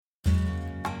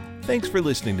Thanks for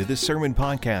listening to this sermon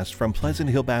podcast from Pleasant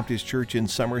Hill Baptist Church in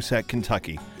Somerset,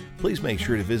 Kentucky. Please make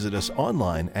sure to visit us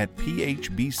online at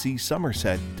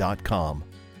phbcsomerset.com.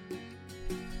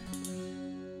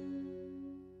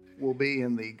 We'll be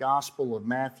in the Gospel of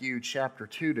Matthew chapter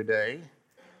 2 today.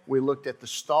 We looked at the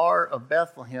Star of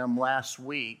Bethlehem last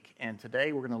week, and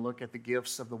today we're going to look at the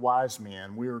gifts of the wise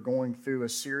men. We are going through a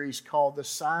series called The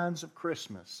Signs of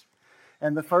Christmas.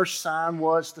 And the first sign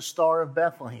was the Star of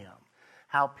Bethlehem.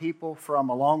 How people from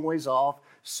a long ways off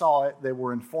saw it, they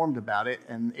were informed about it,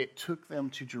 and it took them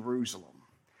to Jerusalem.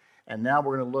 And now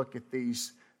we're going to look at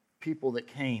these people that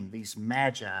came, these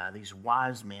magi, these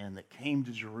wise men that came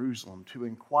to Jerusalem to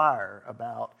inquire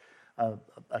about a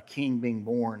king being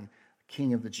born,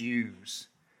 King of the Jews.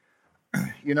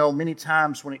 You know, many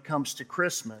times when it comes to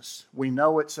Christmas, we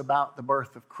know it's about the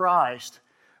birth of Christ,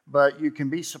 but you can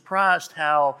be surprised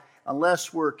how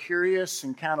unless we're curious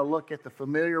and kind of look at the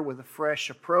familiar with a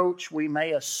fresh approach, we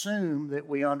may assume that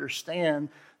we understand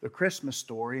the Christmas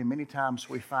story, and many times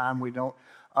we find we don't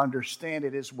understand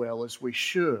it as well as we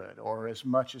should or as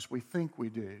much as we think we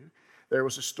do. There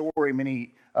was a story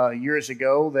many years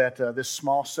ago that this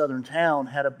small southern town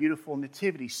had a beautiful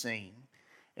nativity scene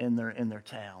in their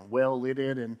town, well lit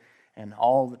and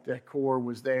all the decor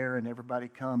was there, and everybody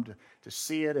come to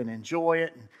see it and enjoy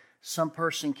it. And some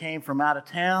person came from out of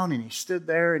town, and he stood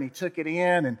there and he took it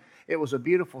in, and it was a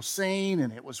beautiful scene,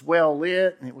 and it was well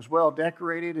lit, and it was well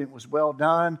decorated, and it was well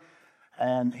done.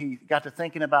 And he got to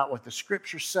thinking about what the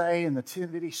scriptures say in the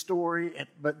nativity story,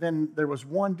 but then there was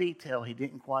one detail he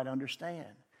didn't quite understand.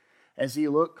 As he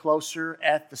looked closer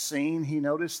at the scene, he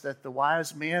noticed that the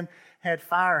wise men had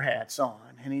fire hats on,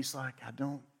 and he's like, I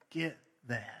don't get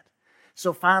that.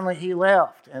 So finally he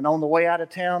left, and on the way out of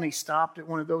town, he stopped at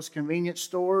one of those convenience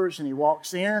stores, and he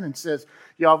walks in and says,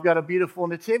 y'all have got a beautiful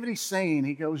nativity scene.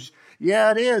 He goes,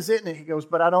 yeah, it is, isn't it? He goes,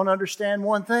 but I don't understand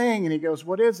one thing. And he goes,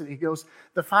 what is it? He goes,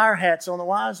 the fire hats on the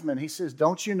wise men. He says,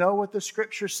 don't you know what the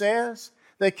scripture says?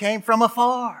 They came from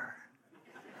afar.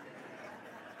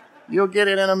 You'll get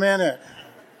it in a minute.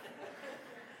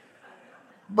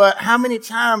 But how many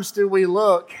times do we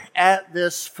look at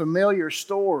this familiar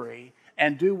story,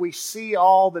 and do we see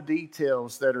all the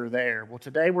details that are there? Well,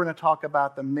 today we're going to talk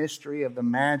about the mystery of the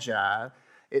Magi.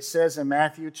 It says in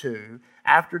Matthew 2,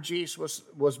 after Jesus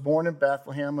was born in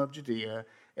Bethlehem of Judea,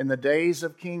 in the days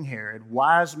of King Herod,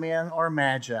 wise men or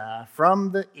Magi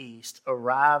from the east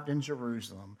arrived in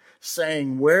Jerusalem,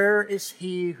 saying, where is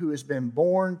he who has been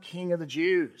born King of the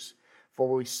Jews?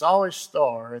 For we saw his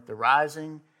star at the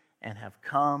rising and have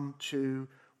come to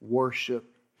worship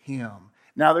him.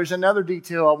 Now, there's another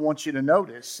detail I want you to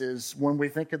notice is when we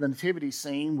think of the nativity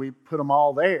scene, we put them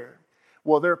all there.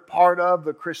 Well, they're part of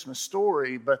the Christmas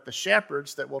story, but the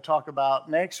shepherds that we'll talk about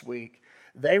next week,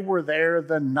 they were there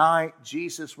the night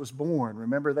Jesus was born.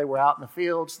 Remember, they were out in the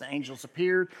fields, the angels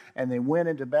appeared, and they went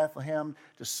into Bethlehem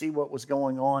to see what was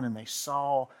going on, and they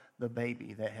saw the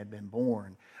baby that had been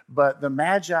born. But the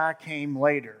Magi came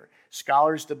later.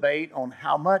 Scholars debate on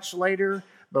how much later,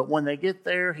 but when they get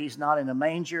there, he's not in a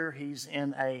manger, he's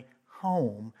in a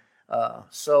home.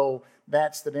 So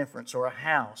that's the difference, or a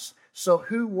house. So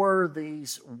who were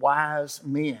these wise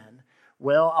men?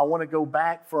 Well, I want to go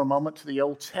back for a moment to the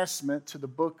Old Testament, to the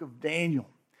book of Daniel.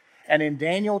 And in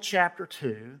Daniel chapter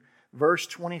 2, verse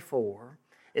 24,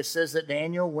 it says that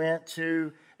Daniel went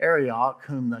to Arioch,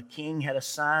 whom the king had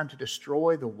assigned to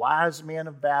destroy the wise men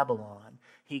of Babylon.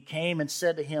 He came and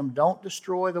said to him, don't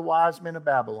destroy the wise men of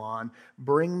Babylon.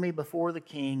 Bring me before the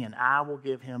king, and I will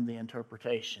give him the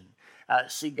interpretation.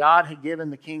 See, God had given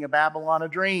the king of Babylon a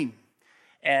dream,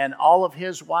 and all of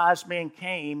his wise men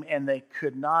came, and they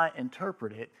could not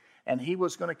interpret it, and he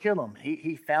was going to kill them.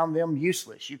 He found them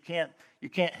useless. You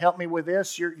can't help me with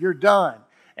this. You're done.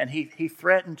 And he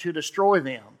threatened to destroy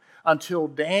them until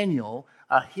Daniel,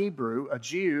 a Hebrew, a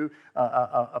Jew,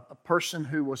 a person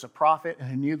who was a prophet and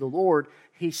who knew the Lord,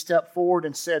 he stepped forward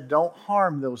and said, don't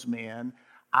harm those men.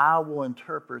 I will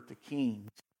interpret the king.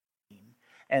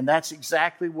 And that's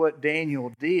exactly what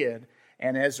Daniel did.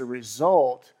 And as a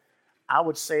result, I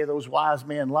would say those wise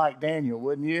men liked Daniel,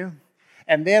 wouldn't you?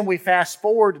 And then we fast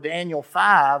forward to Daniel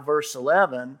 5, verse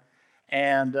 11.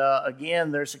 And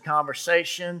again, there's a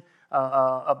conversation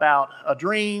about a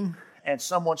dream. And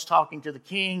someone's talking to the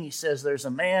king. He says, there's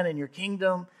a man in your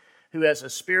kingdom who has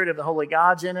a spirit of the holy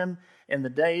gods in him. In the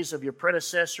days of your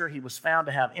predecessor, he was found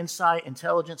to have insight,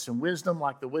 intelligence, and wisdom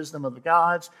like the wisdom of the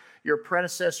gods. Your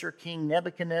predecessor, King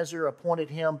Nebuchadnezzar,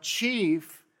 appointed him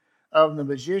chief of the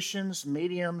magicians,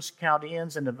 mediums,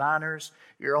 Chaldeans, and diviners,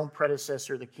 your own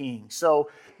predecessor, the king. So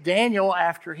Daniel,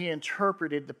 after he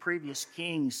interpreted the previous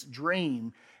king's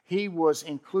dream, he was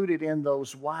included in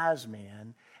those wise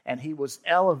men, and he was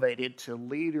elevated to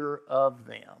leader of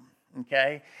them.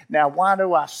 Okay? Now, why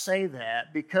do I say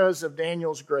that? Because of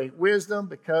Daniel's great wisdom,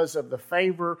 because of the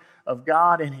favor of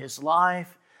God in his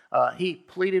life. He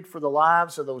pleaded for the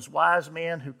lives of those wise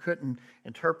men who couldn't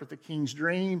interpret the king's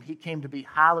dream. He came to be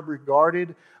highly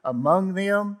regarded among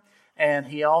them, and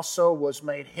he also was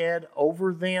made head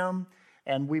over them.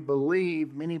 And we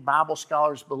believe, many Bible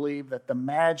scholars believe, that the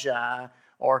Magi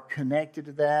are connected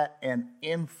to that and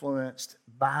influenced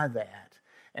by that.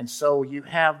 And so you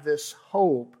have this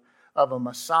hope of a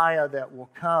Messiah that will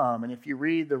come. And if you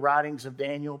read the writings of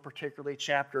Daniel, particularly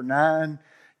chapter 9,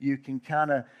 you can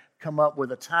kind of come up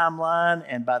with a timeline.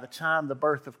 And by the time the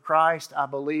birth of Christ, I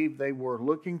believe they were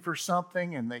looking for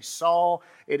something and they saw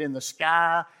it in the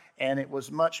sky. And it was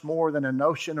much more than a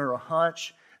notion or a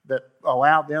hunch that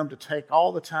allowed them to take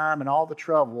all the time and all the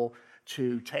trouble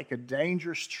to take a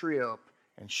dangerous trip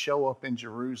and show up in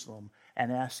Jerusalem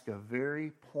and ask a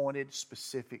very pointed,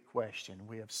 specific question.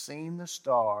 We have seen the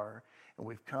star, and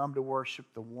we've come to worship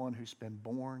the one who's been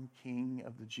born King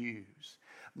of the Jews.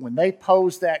 When they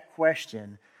posed that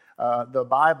question, the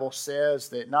Bible says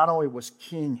that not only was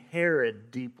King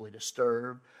Herod deeply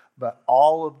disturbed, but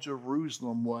all of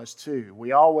Jerusalem was too.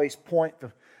 We always point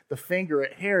the finger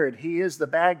at Herod. He is the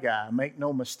bad guy, make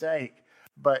no mistake.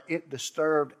 But it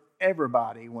disturbed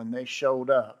everybody when they showed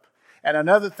up. And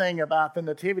another thing about the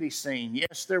nativity scene,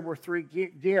 yes, there were 3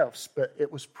 gifts, but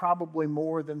it was probably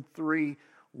more than 3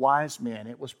 wise men.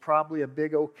 It was probably a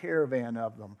big old caravan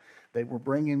of them. They were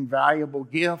bringing valuable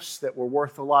gifts that were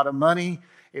worth a lot of money.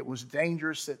 It was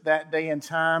dangerous at that day and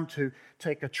time to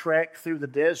take a trek through the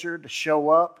desert to show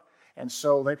up. And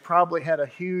so they probably had a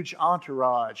huge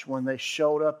entourage when they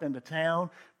showed up into town.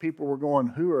 People were going,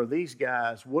 who are these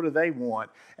guys? What do they want?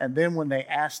 And then when they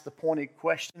asked the pointed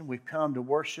question, we've come to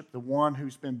worship the one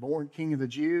who's been born King of the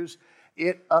Jews,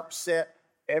 it upset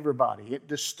everybody. It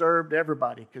disturbed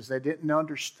everybody because they didn't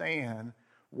understand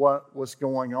what was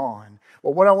going on.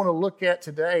 Well, what I want to look at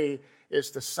today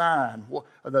is the sign,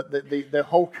 the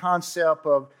whole concept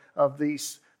of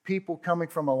these people coming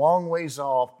from a long ways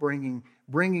off,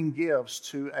 bringing gifts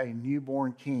to a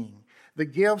newborn king. The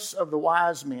gifts of the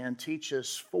wise men teach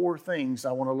us 4 things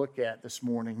I want to look at this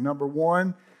morning. Number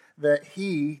 1, that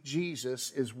he,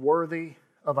 Jesus, is worthy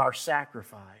of our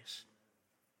sacrifice.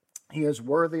 He is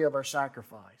worthy of our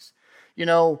sacrifice. You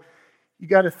know, you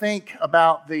got to think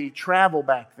about the travel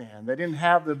back then. They didn't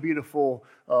have the beautiful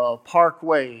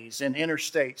parkways and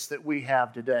interstates that we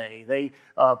have today. They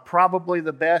probably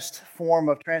the best form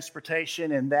of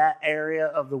transportation in that area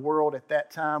of the world at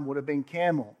that time would have been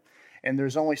camel. And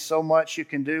there's only so much you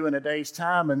can do in a day's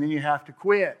time, and then you have to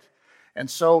quit. And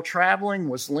so traveling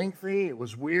was lengthy, it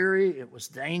was weary, it was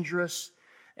dangerous,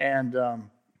 and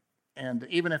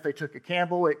even if they took a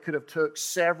camel, it could have took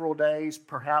several days,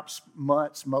 perhaps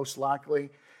months, most likely.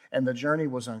 And the journey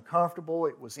was uncomfortable,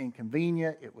 it was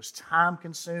inconvenient, it was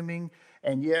time-consuming,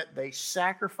 and yet they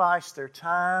sacrificed their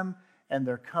time and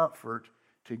their comfort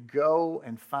to go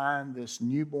and find this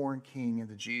newborn King of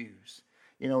the Jews.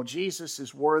 You know, Jesus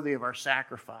is worthy of our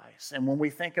sacrifice. And when we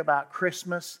think about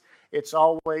Christmas, it's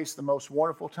always the most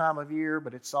wonderful time of year,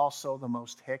 but it's also the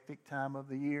most hectic time of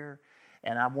the year.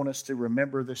 And I want us to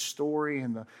remember this story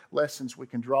and the lessons we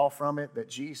can draw from it, that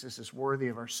Jesus is worthy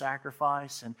of our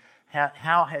sacrifice. And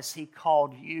how has he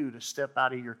called you to step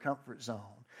out of your comfort zone?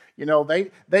 You know,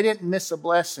 they didn't miss a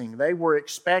blessing. They were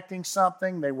expecting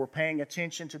something. They were paying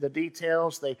attention to the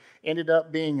details. They ended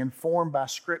up being informed by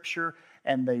Scripture.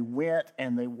 And they went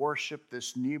and they worshiped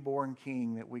this newborn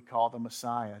King that we call the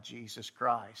Messiah, Jesus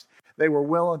Christ. They were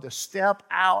willing to step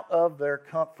out of their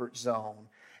comfort zone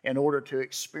in order to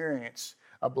experience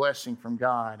a blessing from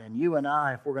God. And you and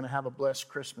I, if we're going to have a blessed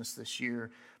Christmas this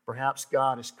year, perhaps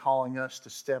God is calling us to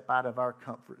step out of our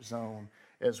comfort zone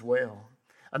as well.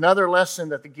 Another lesson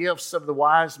that the gifts of the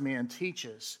wise men teach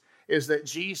us is that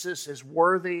Jesus is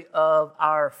worthy of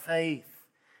our faith.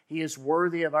 He is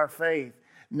worthy of our faith.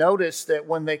 Notice that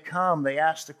when they come, they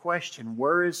ask the question,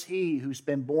 where is he who's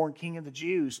been born King of the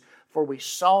Jews? For we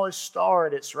saw his star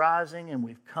at its rising, and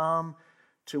we've come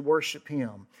to worship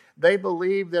him. They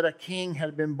believed that a king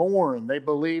had been born. They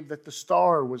believed that the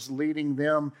star was leading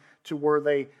them to where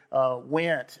they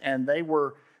went. And they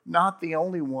were not the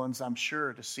only ones, I'm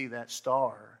sure, to see that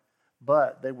star,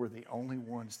 but they were the only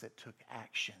ones that took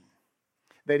action.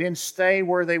 They didn't stay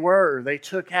where they were. They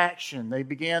took action. They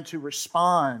began to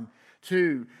respond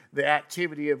to the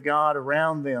activity of God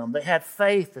around them. They had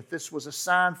faith that this was a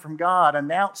sign from God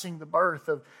announcing the birth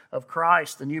of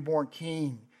Christ, the newborn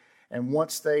King. And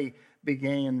once they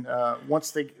got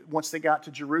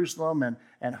to Jerusalem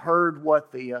and heard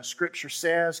what the scripture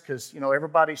says, because,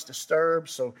 everybody's disturbed.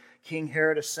 So King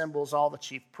Herod assembles all the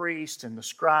chief priests and the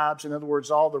scribes, in other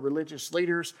words, all the religious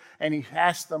leaders, and he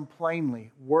asked them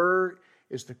plainly, where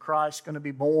is the Christ going to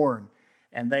be born?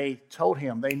 And they told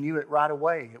him, they knew it right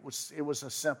away. It was a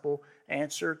simple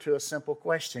answer to a simple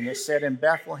question. It said, in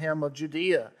Bethlehem of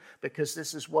Judea, because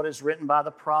this is what is written by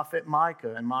the prophet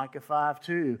Micah in Micah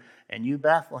 5:2. And you,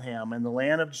 Bethlehem, in the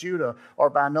land of Judah, are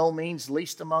by no means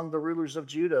least among the rulers of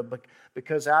Judah,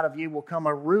 because out of you will come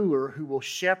a ruler who will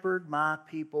shepherd my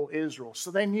people Israel.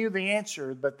 So they knew the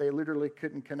answer, but they literally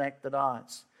couldn't connect the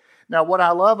dots. Now, what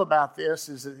I love about this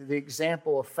is the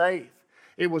example of faith.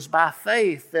 It was by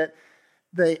faith that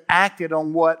they acted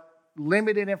on what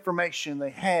limited information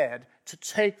they had to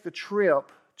take the trip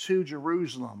to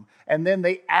Jerusalem. And then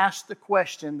they asked the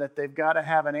question that they've got to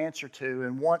have an answer to.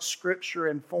 And once Scripture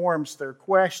informs their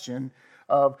question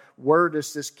of where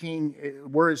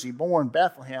is he born,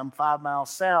 Bethlehem, 5 miles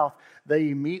south, they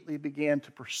immediately began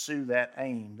to pursue that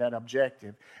aim, that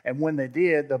objective. And when they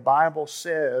did, the Bible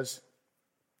says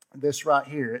this right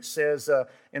here. It says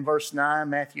in verse 9,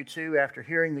 Matthew 2, after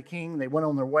hearing the king, they went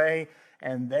on their way.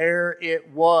 And there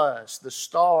it was, the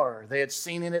star they had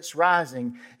seen in its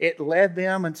rising. It led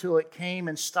them until it came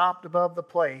and stopped above the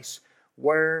place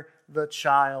where the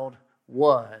child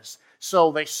was.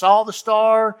 So they saw the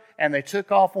star and they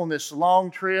took off on this long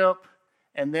trip.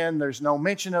 And then there's no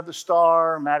mention of the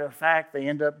star. Matter of fact, they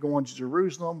end up going to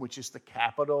Jerusalem, which is the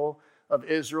capital of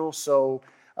Israel. So,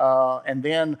 and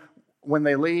then when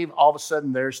they leave, all of a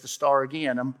sudden there's the star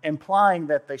again, implying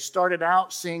that they started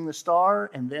out seeing the star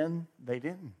and then they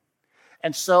didn't.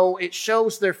 And so it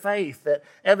shows their faith that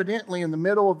evidently in the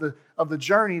middle of the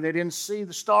journey they didn't see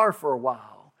the star for a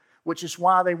while, which is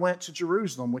why they went to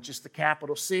Jerusalem, which is the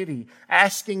capital city,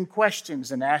 asking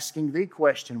questions and asking the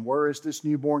question, where is this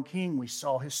newborn king? We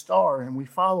saw his star and we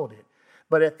followed it.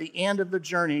 But at the end of the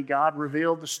journey, God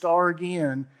revealed the star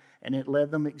again, and it led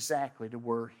them exactly to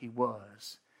where he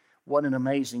was. What an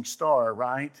amazing star,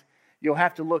 right? You'll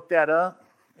have to look that up.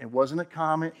 It wasn't a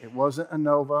comet. It wasn't a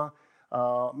nova.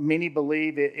 Many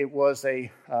believe it was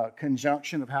a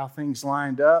conjunction of how things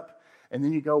lined up. And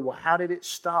then you go, well, how did it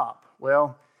stop?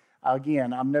 Well,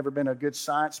 again, I've never been a good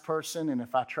science person, and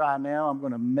if I try now, I'm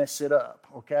going to mess it up,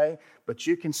 okay? But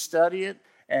you can study it,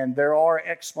 and there are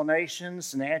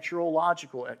explanations, natural,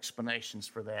 logical explanations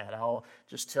for that. I'll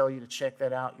just tell you to check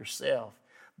that out yourself.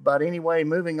 But anyway,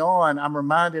 moving on, I'm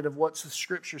reminded of what the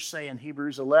scriptures say in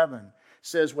Hebrews 11. It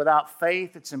says, without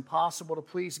faith, it's impossible to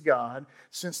please God,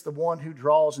 since the one who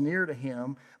draws near to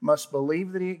him must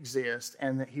believe that he exists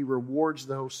and that he rewards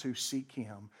those who seek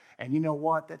him. And you know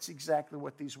what? That's exactly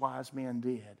what these wise men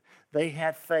did. They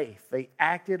had faith. They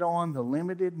acted on the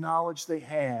limited knowledge they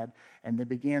had, and they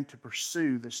began to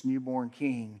pursue this newborn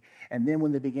king. And then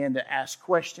when they began to ask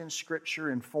questions,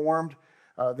 Scripture informed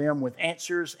them with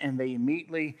answers, and they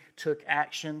immediately took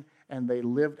action, and they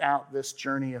lived out this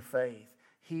journey of faith.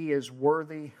 He is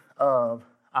worthy of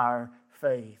our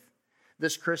faith.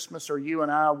 This Christmas, are you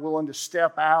and I willing to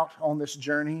step out on this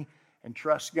journey and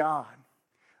trust God?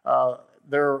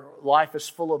 Their life is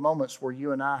full of moments where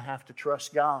you and I have to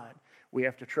trust God. We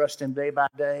have to trust Him day by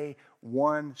day,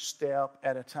 one step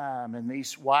at a time. And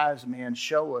these wise men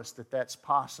show us that that's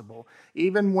possible.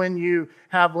 Even when you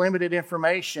have limited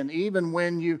information, even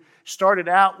when you started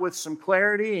out with some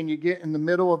clarity and you get in the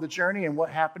middle of the journey, and what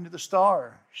happened to the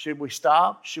star? Should we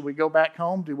stop? Should we go back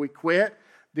home? Did we quit?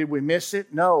 Did we miss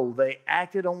it? No, they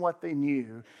acted on what they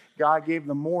knew. God gave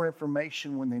them more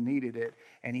information when they needed it,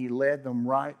 and He led them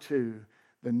right to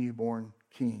the newborn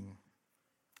King.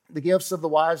 The gifts of the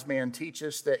wise man teach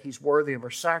us that He's worthy of our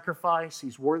sacrifice,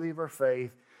 He's worthy of our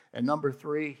faith, and number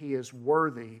 3, He is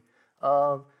worthy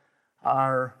of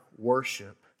our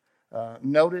worship.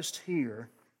 Noticed here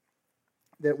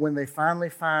that when they finally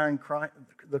find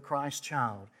the Christ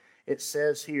child, it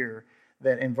says here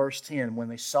that in verse 10, when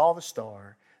they saw the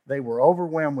star, they were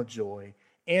overwhelmed with joy.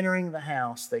 Entering the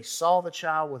house, they saw the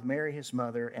child with Mary his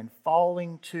mother, and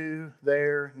falling to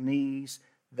their knees,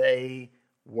 they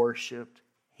worshiped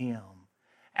Him.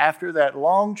 After that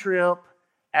long trip,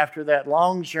 after that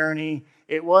long journey,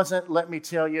 it wasn't, let me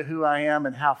tell you who I am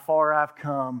and how far I've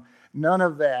come. None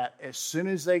of that. As soon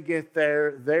as they get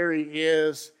there, there He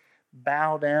is,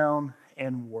 bow down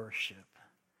and worship.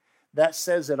 That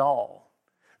says it all.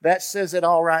 That says it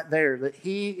all right there, that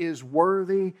He is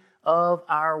worthy of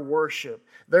our worship.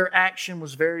 Their action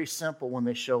was very simple when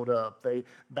they showed up. They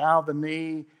bowed the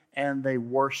knee and they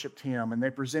worshiped Him, and they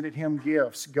presented Him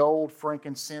gifts, gold,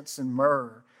 frankincense, and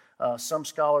myrrh. Some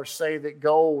scholars say that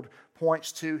gold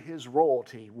points to His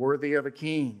royalty, worthy of a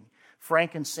king.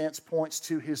 Frankincense points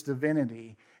to his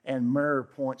divinity, and myrrh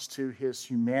points to his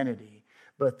humanity.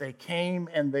 But they came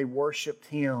and they worshiped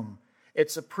him.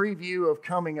 It's a preview of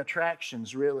coming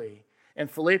attractions, really. In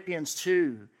Philippians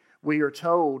 2, we are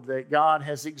told that God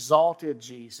has exalted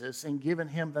Jesus and given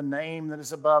him the name that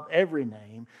is above every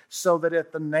name, so that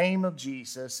at the name of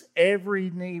Jesus, every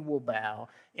knee will bow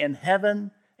in heaven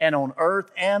and on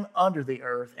earth and under the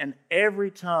earth, and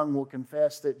every tongue will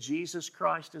confess that Jesus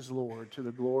Christ is Lord, to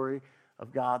the glory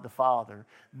of God the Father.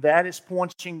 That is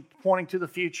pointing to the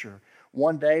future.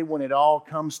 One day when it all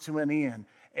comes to an end,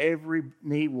 every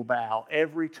knee will bow,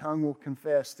 every tongue will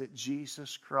confess that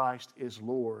Jesus Christ is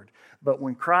Lord. But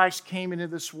when Christ came into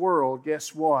this world,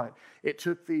 guess what? It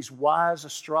took these wise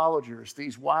astrologers,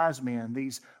 these wise men,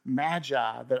 these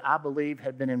magi that I believe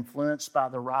had been influenced by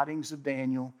the writings of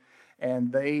Daniel,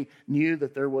 and they knew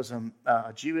that there was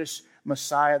a Jewish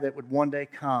Messiah that would one day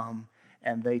come,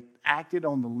 and they acted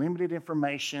on the limited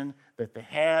information that they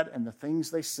had and the things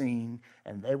they seen,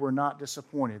 and they were not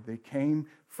disappointed. They came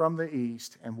from the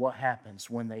east, and what happens?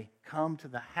 When they come to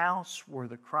the house where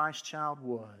the Christ child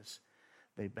was,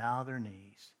 they bow their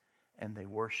knees, and they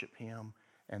worship him,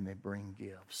 and they bring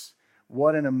gifts.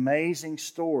 What an amazing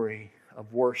story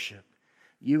of worship.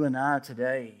 You and I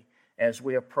today, as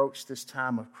we approach this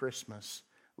time of Christmas,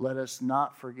 let us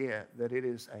not forget that it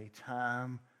is a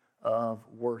time of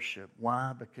worship.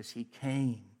 Why? Because he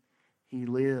came, he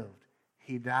lived,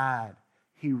 he died,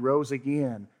 he rose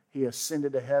again, he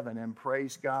ascended to heaven, and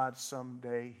praise God,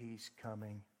 someday he's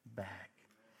coming back.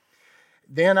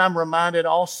 Then I'm reminded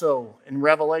also in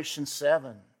Revelation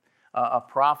 7, a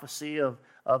prophecy of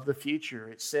the future.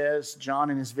 It says, John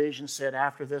in his vision said,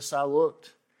 "After this I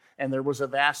looked, and there was a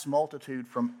vast multitude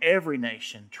from every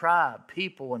nation, tribe,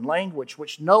 people, and language,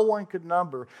 which no one could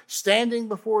number, standing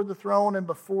before the throne and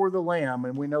before the Lamb."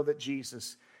 And we know that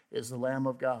Jesus is the Lamb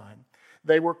of God.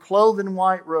 They were clothed in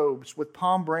white robes with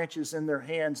palm branches in their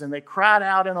hands, and they cried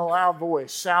out in a loud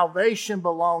voice, "Salvation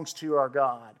belongs to our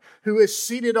God, who is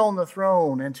seated on the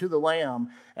throne, and to the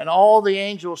Lamb." And all the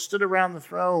angels stood around the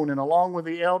throne, and along with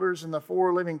the elders and the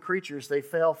four living creatures, they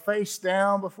fell face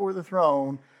down before the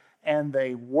throne, and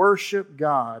they worshiped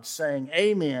God, saying,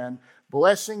 "Amen.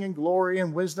 Blessing and glory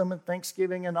and wisdom and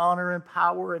thanksgiving and honor and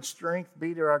power and strength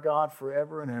be to our God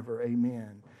forever and ever.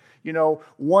 Amen." You know,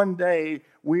 one day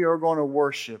we are going to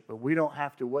worship, but we don't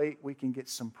have to wait. We can get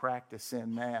some practice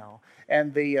in now.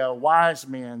 And the wise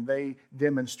men, they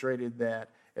demonstrated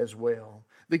that as well.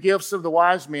 The gifts of the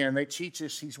wise men, they teach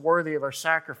us he's worthy of our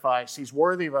sacrifice. He's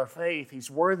worthy of our faith.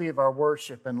 He's worthy of our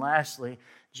worship. And lastly,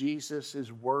 Jesus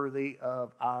is worthy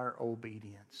of our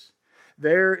obedience.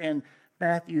 There in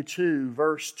Matthew 2,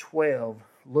 verse 12,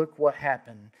 look what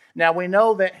happened. Now we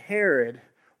know that Herod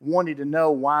wanted to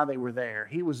know why they were there.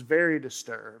 He was very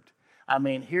disturbed. I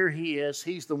mean, here he is.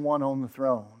 He's the one on the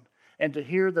throne. And to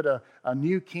hear that a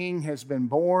new king has been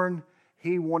born,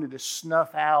 he wanted to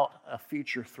snuff out a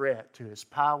future threat to his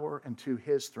power and to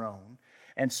his throne.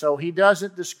 And so he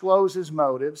doesn't disclose his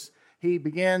motives. He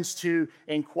begins to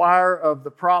inquire of the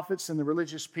prophets and the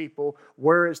religious people,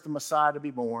 where is the Messiah to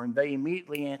be born? They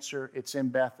immediately answer, it's in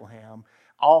Bethlehem.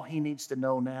 All he needs to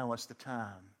know now is the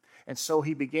time. And so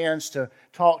he begins to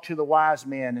talk to the wise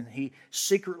men, and he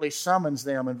secretly summons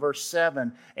them in verse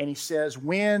 7, and he says,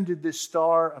 "When did this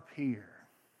star appear?"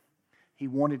 He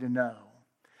wanted to know.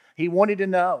 He wanted to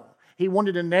know. He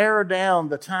wanted to narrow down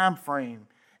the time frame.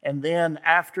 And then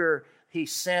after he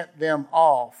sent them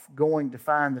off going to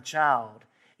find the child,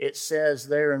 it says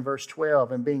there in verse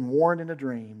 12, "And being warned in a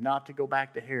dream not to go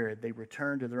back to Herod, they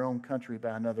returned to their own country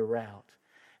by another route."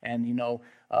 And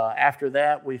after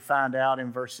that, we find out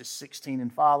in verses 16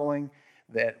 and following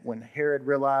that when Herod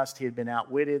realized he had been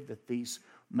outwitted, that these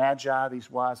magi,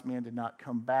 these wise men, did not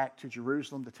come back to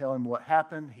Jerusalem to tell him what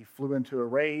happened. He flew into a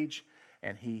rage,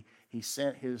 and he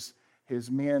sent his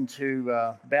men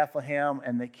to Bethlehem,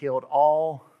 and they killed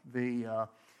all the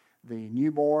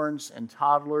newborns and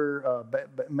toddler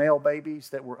male babies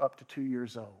that were up to 2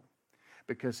 years old,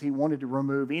 because he wanted to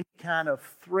remove any kind of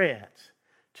threat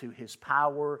to his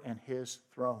power and his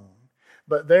throne.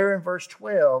 But there in verse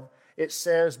 12, it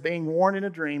says, being warned in a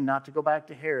dream not to go back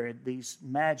to Herod, these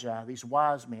magi, these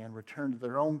wise men, returned to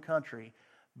their own country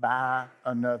by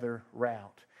another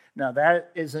route. Now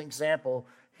that is an example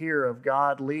here of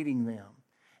God leading them.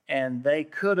 And they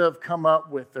could have come up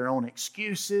with their own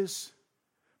excuses,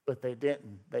 but they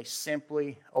didn't. They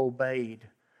simply obeyed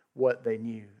what they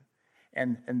knew.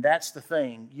 And that's the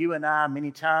thing. You and I,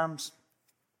 many times,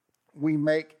 we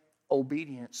make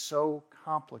obedience so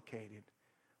complicated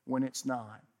when it's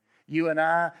not. You and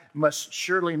I must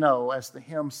surely know, as the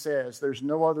hymn says, there's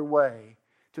no other way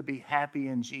to be happy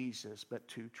in Jesus, but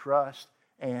to trust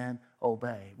and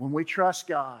obey. When we trust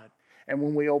God and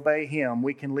when we obey Him,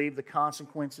 we can leave the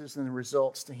consequences and the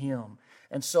results to Him.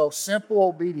 And so simple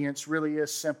obedience really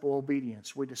is simple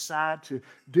obedience. We decide to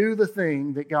do the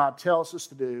thing that God tells us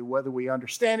to do, whether we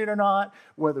understand it or not,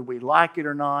 whether we like it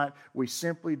or not. We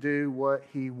simply do what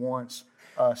He wants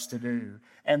us to do.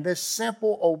 And this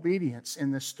simple obedience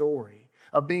in this story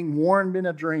of being warned in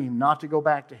a dream not to go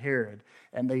back to Herod,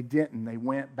 and they didn't. They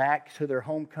went back to their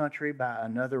home country by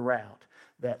another route.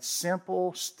 That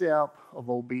simple step of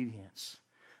obedience,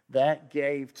 that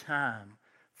gave time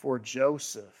for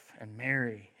Joseph and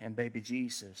Mary and baby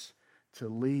Jesus to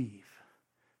leave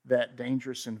that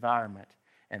dangerous environment.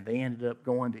 And they ended up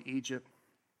going to Egypt.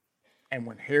 And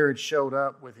when Herod showed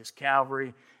up with his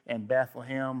cavalry in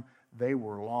Bethlehem, they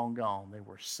were long gone. They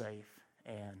were safe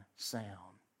and sound.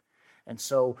 And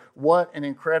so what an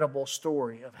incredible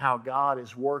story of how God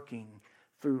is working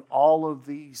through all of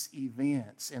these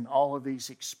events and all of these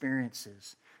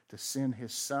experiences to send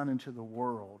His Son into the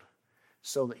world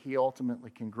so that He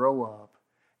ultimately can grow up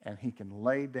and He can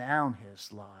lay down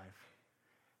His life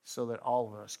so that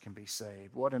all of us can be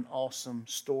saved. What an awesome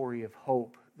story of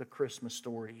hope the Christmas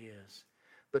story is.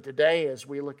 But today, as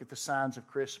we look at the signs of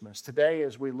Christmas, today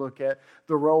as we look at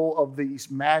the role of these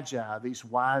magi, these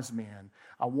wise men,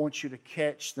 I want you to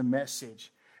catch the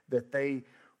message that they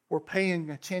were paying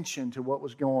attention to what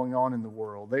was going on in the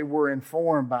world. They were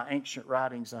informed by ancient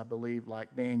writings, I believe,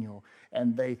 like Daniel,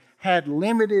 and they had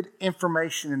limited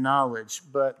information and knowledge,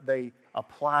 but they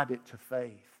applied it to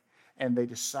faith, and they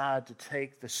decided to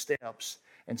take the steps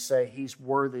and say, He's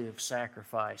worthy of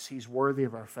sacrifice. He's worthy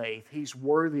of our faith. He's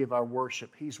worthy of our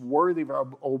worship. He's worthy of our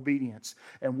obedience.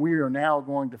 And we are now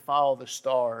going to follow the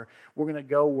star. We're going to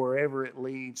go wherever it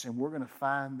leads, and we're going to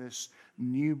find this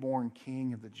newborn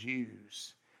King of the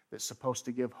Jews that's supposed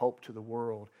to give hope to the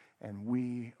world, and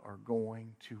we are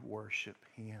going to worship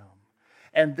Him.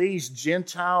 And these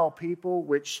Gentile people,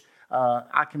 which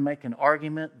I can make an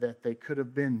argument that they could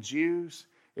have been Jews.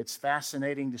 It's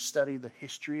fascinating to study the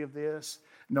history of this.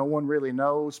 No one really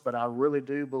knows, but I really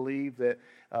do believe that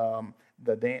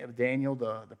Daniel,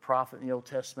 the prophet in the Old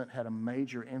Testament, had a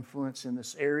major influence in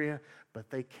this area. But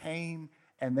they came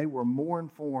and they were more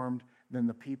informed than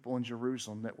the people in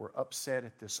Jerusalem that were upset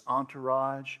at this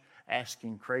entourage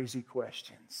asking crazy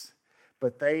questions.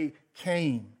 But they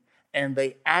came and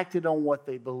they acted on what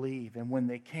they believed. And when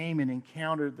they came and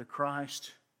encountered the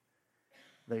Christ,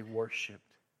 they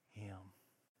worshiped Him.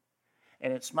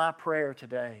 And it's my prayer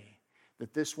today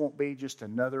that this won't be just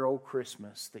another old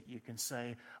Christmas that you can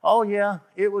say, oh yeah,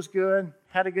 it was good,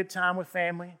 had a good time with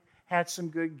family, had some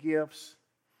good gifts.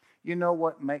 You know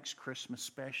what makes Christmas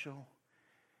special?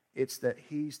 It's that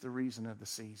He's the reason of the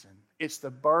season. It's the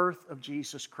birth of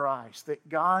Jesus Christ, that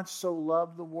God so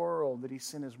loved the world that He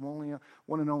sent His one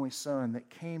and only Son that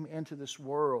came into this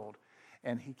world,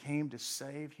 and He came to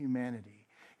save humanity.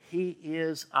 He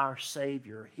is our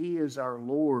Savior. He is our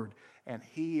Lord. And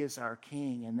He is our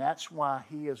King, and that's why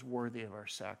He is worthy of our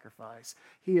sacrifice.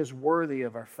 He is worthy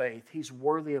of our faith. He's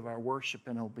worthy of our worship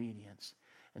and obedience.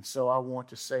 And so I want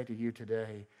to say to you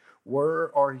today,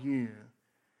 where are you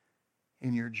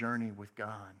in your journey with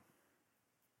God?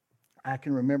 I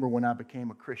can remember when I became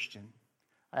a Christian,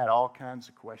 I had all kinds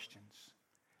of questions.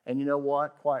 And you know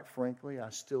what? Quite frankly,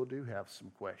 I still do have some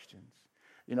questions.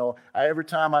 You know, every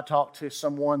time I talk to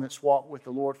someone that's walked with the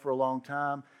Lord for a long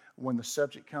time, when the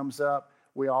subject comes up,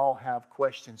 we all have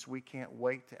questions we can't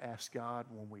wait to ask God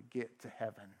when we get to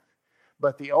heaven.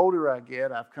 But the older I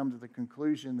get, I've come to the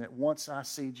conclusion that once I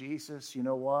see Jesus, you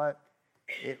know what?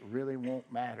 It really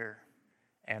won't matter,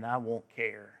 and I won't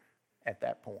care at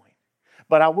that point.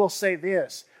 But I will say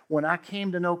this, when I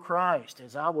came to know Christ,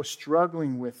 as I was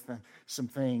struggling with some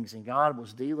things, and God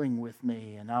was dealing with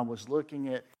me, and I was looking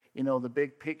at the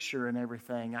big picture and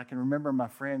everything. I can remember my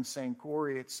friend saying,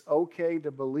 Corey, it's okay to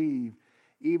believe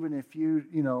even if you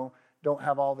don't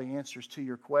have all the answers to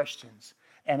your questions.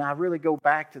 And I really go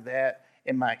back to that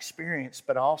in my experience,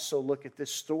 but I also look at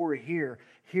this story here.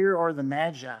 Here are the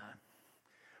Magi.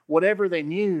 Whatever they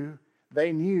knew,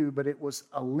 but it was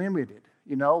a limited.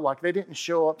 Like they didn't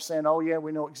show up saying, oh yeah,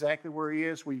 we know exactly where He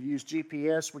is. We've used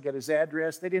GPS. We got His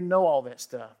address. They didn't know all that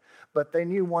stuff. But they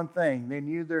knew one thing. They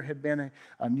knew there had been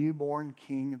a newborn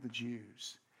King of the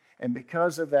Jews. And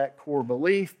because of that core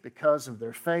belief, because of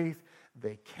their faith,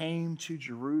 they came to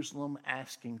Jerusalem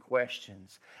asking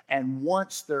questions. And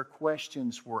once their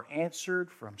questions were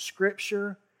answered from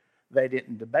Scripture, they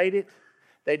didn't debate it.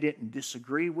 They didn't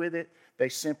disagree with it. They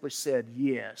simply said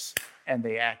yes, and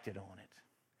they acted on it.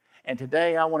 And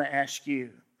today I want to ask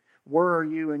you, where are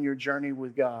you in your journey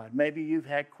with God? Maybe you've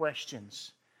had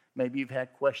questions. Maybe you've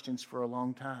had questions for a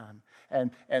long time.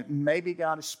 And maybe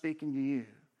God is speaking to you.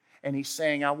 And He's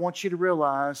saying, I want you to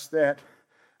realize that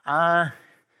I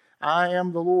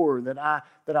am the Lord, that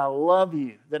I love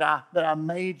you, that I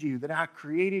made you, that I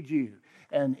created you.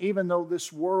 And even though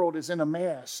this world is in a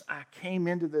mess, I came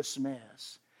into this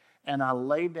mess and I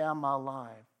laid down my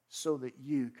life so that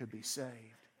you could be saved.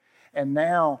 And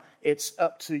now it's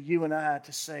up to you and I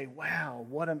to say, wow,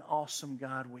 what an awesome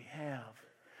God we have.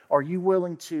 Are you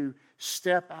willing to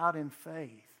step out in faith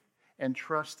and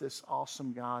trust this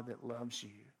awesome God that loves you,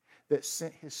 that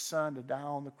sent His Son to die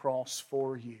on the cross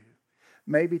for you?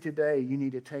 Maybe today you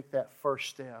need to take that first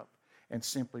step and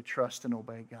simply trust and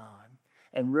obey God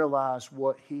and realize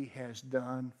what He has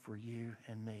done for you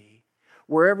and me.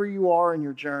 Wherever you are in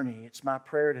your journey, it's my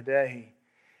prayer today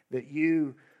that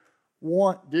you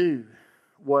won't do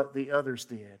what the others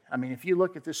did. I mean, if you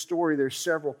look at this story, there's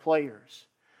several players,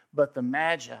 but the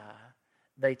Magi,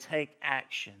 they take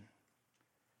action.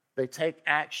 They take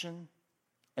action,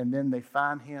 and then they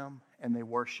find Him and they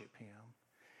worship Him.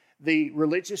 The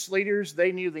religious leaders,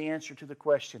 they knew the answer to the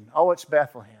question. Oh, it's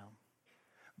Bethlehem.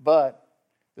 But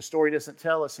the story doesn't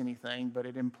tell us anything, but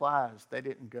it implies they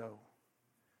didn't go.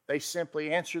 They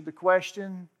simply answered the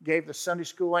question, gave the Sunday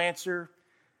school answer,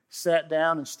 sat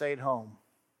down and stayed home.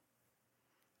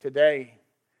 Today,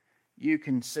 you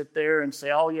can sit there and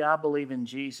say, oh yeah, I believe in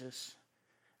Jesus.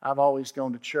 I've always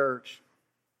gone to church.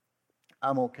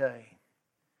 I'm okay.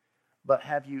 But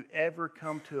have you ever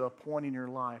come to a point in your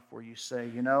life where you say,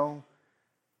 you know,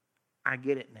 I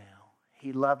get it now.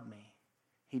 He loved me.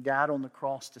 He died on the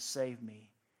cross to save me.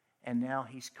 And now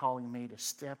He's calling me to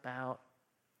step out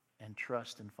and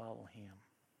trust and follow Him.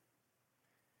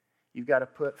 You've got to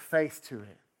put faith to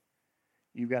it.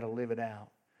 You've got to live it out.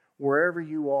 Wherever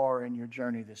you are in your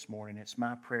journey this morning, it's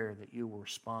my prayer that you will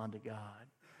respond to God.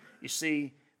 You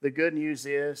see, the good news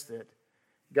is that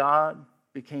God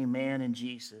became man in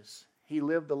Jesus. He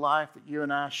lived the life that you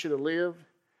and I should have lived.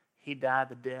 He died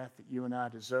the death that you and I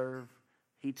deserve.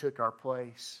 He took our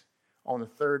place. On the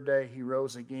third day, He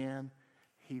rose again.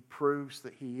 He proves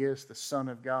that He is the Son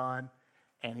of God,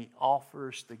 and He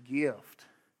offers the gift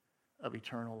of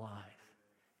eternal life.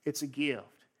 It's a gift.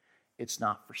 It's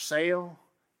not for sale.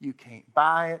 You can't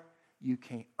buy it. You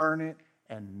can't earn it,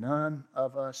 and none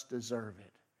of us deserve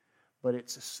it. But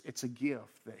it's a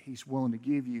gift that He's willing to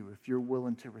give you if you're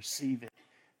willing to receive it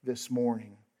this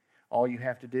morning. All you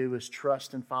have to do is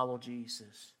trust and follow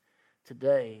Jesus.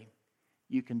 Today,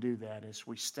 you can do that as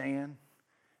we stand,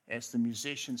 as the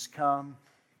musicians come.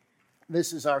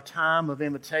 This is our time of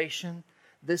invitation.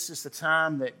 This is the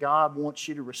time that God wants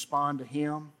you to respond to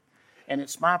Him. And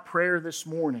it's my prayer this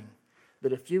morning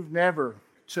that if you've never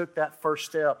took that first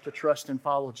step to trust and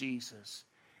follow Jesus,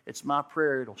 it's my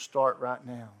prayer it'll start right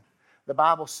now. The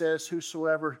Bible says,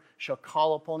 whosoever shall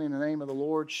call upon in the name of the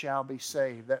Lord shall be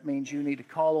saved. That means you need to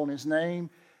call on His name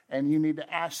and you need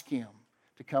to ask Him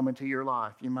to come into your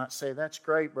life. You might say, that's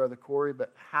great, Brother Corey,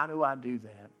 but how do I do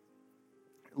that?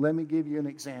 Let me give you an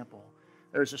example.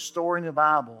 There's a story in the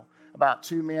Bible about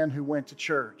two men who went to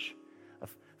church, a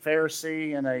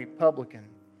Pharisee and a publican.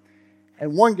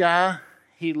 And one guy,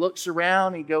 he looks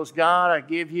around, he goes, God, I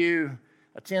give you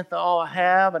a tenth of all I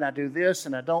have, and I do this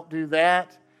and I don't do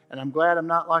that, and I'm glad I'm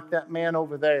not like that man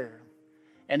over there.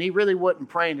 And he really wasn't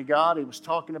praying to God. He was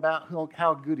talking about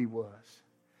how good he was.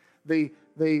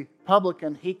 The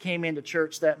publican, he came into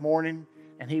church that morning,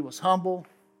 and he was humble,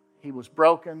 he was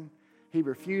broken, he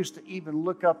refused to even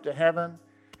look up to heaven.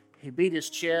 He beat his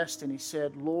chest and he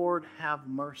said, Lord, have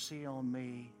mercy on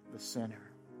me, the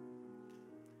sinner.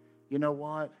 You know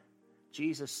what?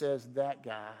 Jesus says that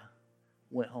guy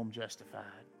went home justified.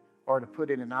 Or to put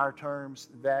it in our terms,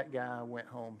 that guy went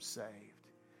home saved.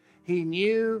 He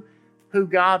knew who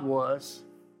God was,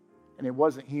 and it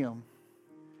wasn't him.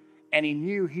 And he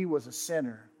knew he was a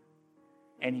sinner,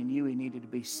 and he knew he needed to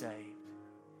be saved.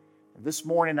 And this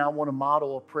morning, I want to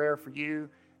model a prayer for you.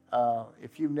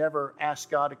 If you've never asked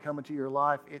God to come into your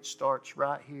life, it starts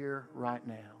right here, right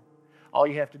now. All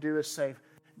you have to do is say,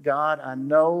 God, I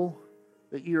know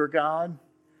that you are God.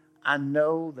 I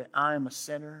know that I am a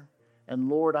sinner. And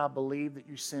Lord, I believe that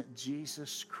you sent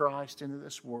Jesus Christ into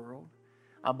this world.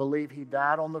 I believe He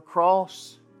died on the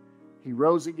cross. He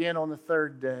rose again on the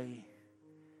third day.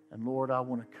 And Lord, I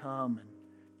want to come and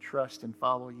trust and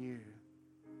follow you.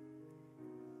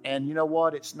 And you know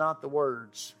what? It's not the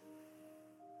words.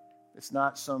 It's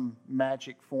not some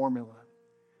magic formula.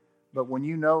 But when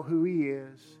you know who He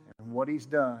is and what He's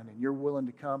done, and you're willing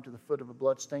to come to the foot of a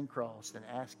bloodstained cross and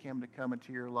ask Him to come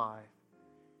into your life,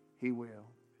 He will.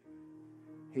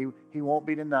 He won't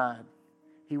be denied.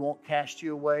 He won't cast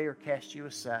you away or cast you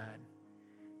aside.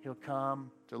 He'll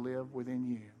come to live within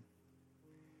you.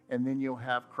 And then you'll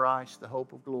have Christ, the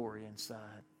hope of glory,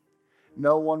 inside.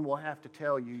 No one will have to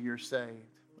tell you you're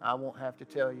saved. I won't have to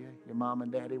tell you. Your mom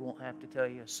and daddy won't have to tell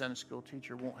you. A Sunday school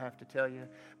teacher won't have to tell you.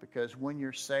 Because when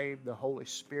you're saved, the Holy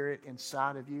Spirit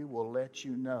inside of you will let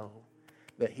you know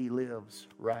that He lives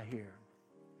right here.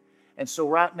 And so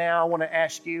right now I want to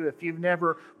ask you, if you've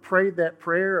never prayed that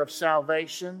prayer of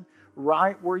salvation,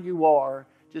 right where you are,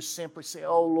 just simply say,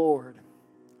 oh Lord,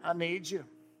 I need you.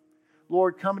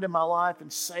 Lord, come into my life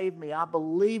and save me. I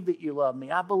believe that you love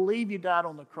me. I believe you died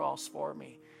on the cross for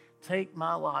me. Take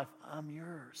my life. I'm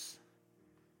yours.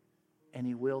 And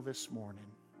He will this morning,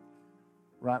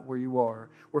 right where you are.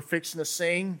 We're fixing to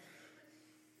sing,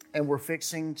 and we're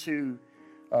fixing to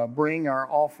bring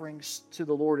our offerings to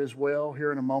the Lord as well.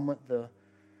 Here in a moment, the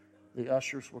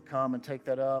ushers will come and take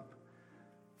that up.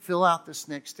 Fill out this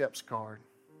Next Steps card.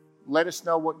 Let us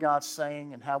know what God's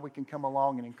saying and how we can come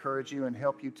along and encourage you and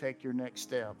help you take your next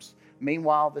steps.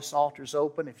 Meanwhile, this altar's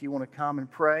open. If you want to come and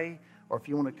pray or if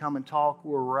you want to come and talk,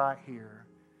 we're right here.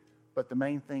 But the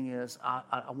main thing is,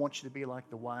 I want you to be like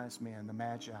the wise men, the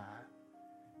Magi.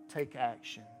 Take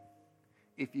action.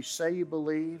 If you say you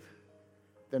believe,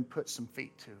 then put some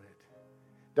feet to it.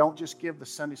 Don't just give the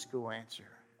Sunday school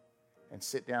answer and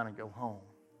sit down and go home.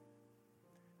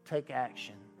 Take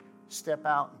action. Step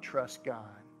out and trust God.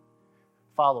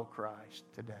 Follow Christ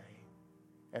today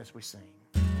as we sing.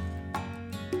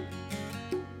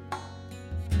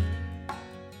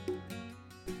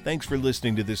 Thanks for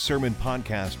listening to this sermon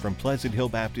podcast from Pleasant Hill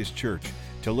Baptist Church.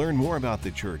 To learn more about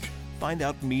the church, find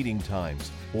out meeting times,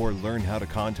 or learn how to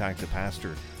contact the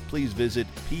pastor, please visit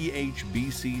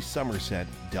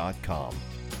phbcsomerset.com.